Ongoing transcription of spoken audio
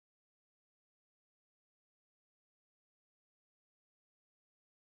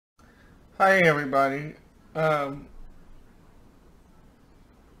Hi everybody. Um,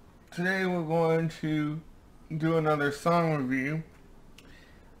 Today we're going to do another song review.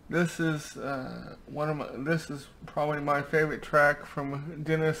 This is this is probably my favorite track from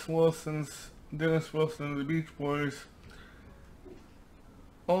Dennis Wilson and the Beach Boys'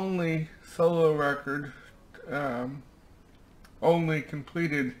 only solo record, um, only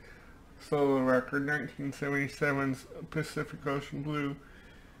completed solo record, 1977's Pacific Ocean Blue.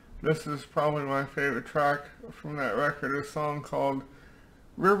 This is probably my favorite track from that record, a song called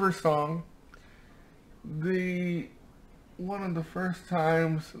River Song. The One of the first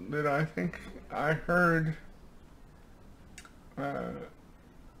times that I think I heard uh,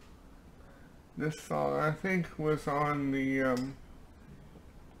 this song, I think was on the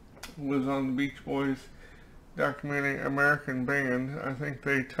Beach Boys documentary American Band. I think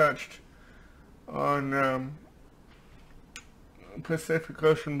they touched on Pacific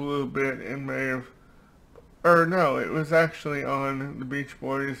Ocean Blue a bit and may have, or no, it was actually on the Beach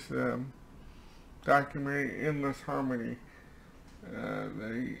Boys documentary Endless Harmony.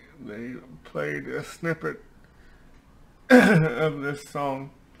 They played a snippet of this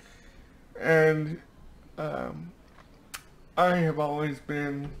song, and I have always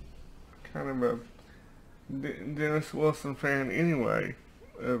been kind of a Dennis Wilson fan anyway,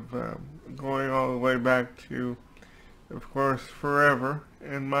 of going all the way back to, of course, Forever,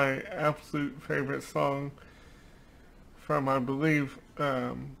 and my absolute favorite song from, I believe,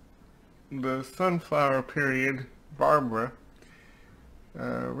 the Sunflower period, Barbara,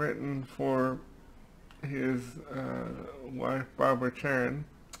 written for his wife, Barbara Charon.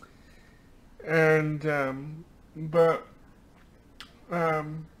 And, but,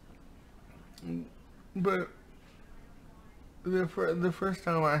 um, but the first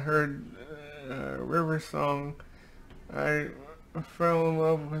time I heard River Song, I fell in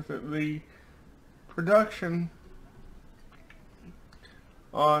love with it. The production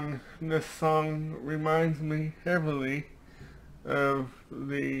on this song reminds me heavily of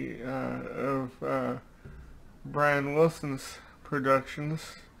Brian Wilson's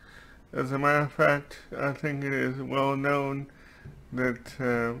productions. As a matter of fact, I think it is well known that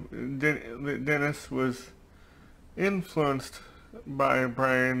that Dennis was influenced by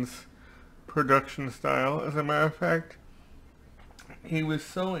Brian's production style. As a matter of fact, he was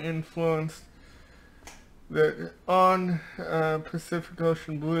so influenced that on Pacific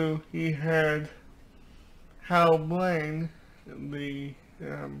Ocean Blue he had Hal Blaine, the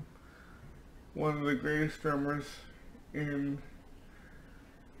one of the greatest drummers in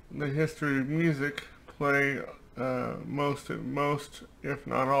the history of music, play most, if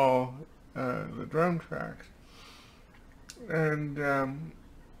not all, the drum tracks. And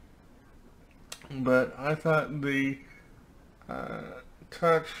but I thought the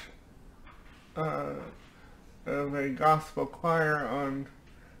touch of a gospel choir on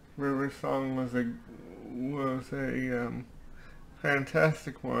River Song was a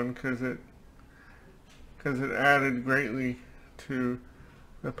fantastic one, because it added greatly to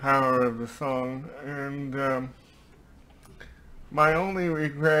the power of the song. And my only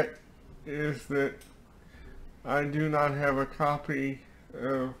regret is that I do not have a copy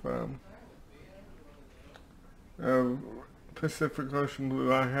of Pacific Ocean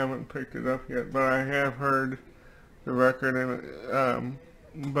Blue. I haven't picked it up yet, but I have heard the record,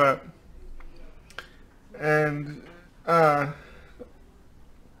 and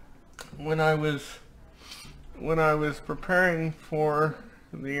when I was preparing for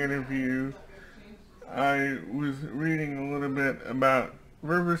the interview, I was reading a little bit about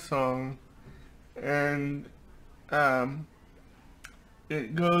River Song, and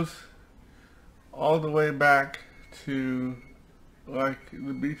it goes all the way back to like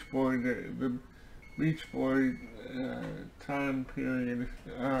the Beach Boy time period.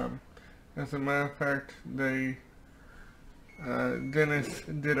 As a matter of fact, Dennis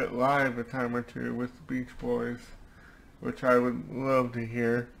did it live a time or two with the Beach Boys, which I would love to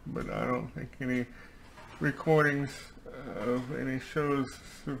hear, but I don't think any recordings of any shows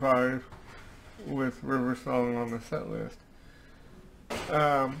survive with River Song on the set list.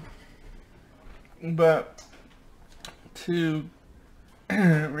 But to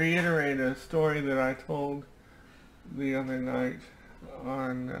reiterate a story that I told the other night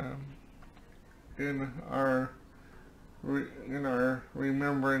on in our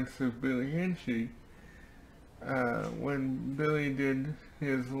remembrance of Billy Hinsche, when Billy did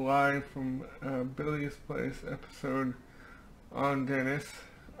his live from Billy's Place episode on Dennis,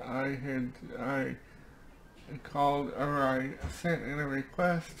 I sent in a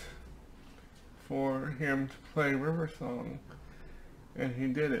request for him to play River Song, and he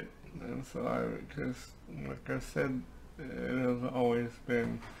did it. And so because like I said, it has always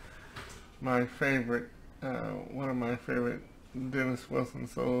been my favorite, one of my favorite Dennis Wilson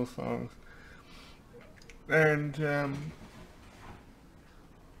solo songs. And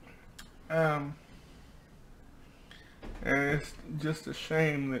and it's just a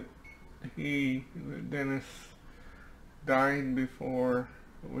shame that Dennis died before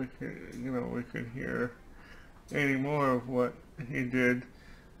we could hear any more of what he did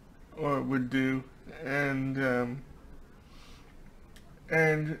or would do. And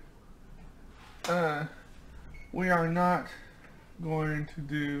we are not going to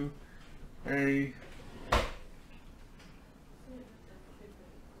do a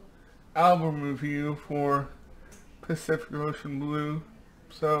album review for Pacific Ocean Blue,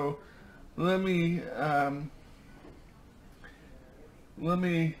 so let me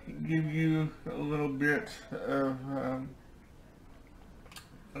give you a little bit of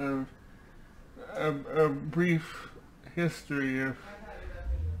a brief history of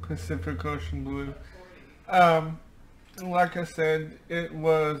Pacific Ocean Blue. Like I said, it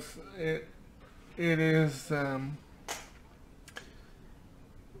is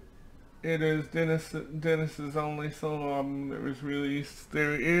Dennis's only solo album that was released.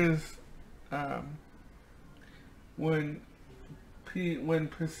 There is when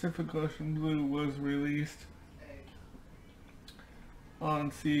Pacific Ocean Blue was released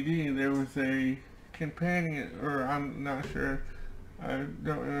on CD, there was a companion, or I'm not sure, I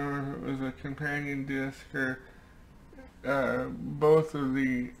don't remember if it was a companion disc or both of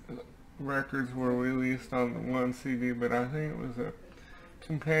the records were released on the one CD, but I think it was a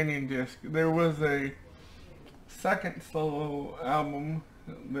companion disc. There was a second solo album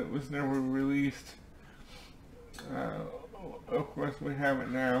that was never released. Of course, we have it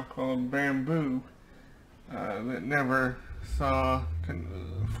now, called Bamboo, that never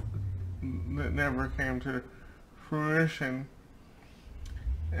came to fruition.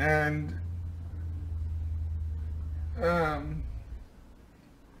 And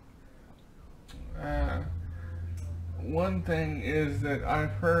one thing is that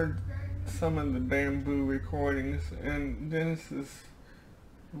I've heard some of the Bamboo recordings, and Dennis's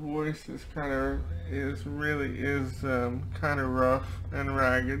voice is kind of rough and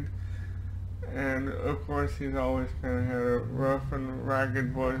ragged, and of course he's always kind of had a rough and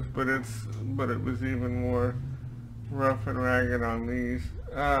ragged voice, but it was even more rough and ragged on these.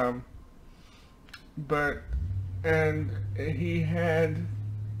 And he had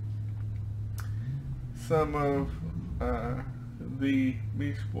some of the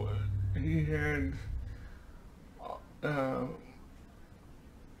Beach Boys. He had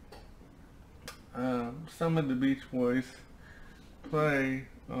some of the Beach Boys play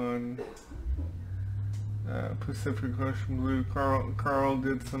on Pacific Ocean Blue. Carl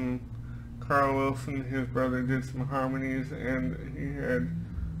Wilson, his brother, did some harmonies, and he had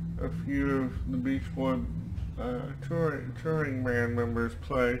a few of the Beach Boy touring band members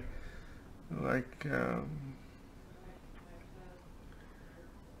play, like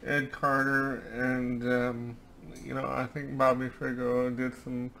Ed Carter, and I think Bobby Figueroa did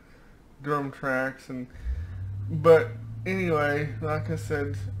some drum tracks. But anyway, like I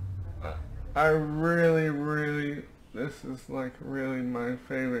said, I really, this is like really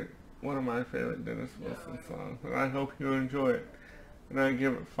one of my favorite Dennis Wilson songs, and I hope you enjoy it, and I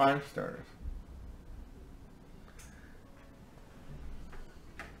give it 5 stars.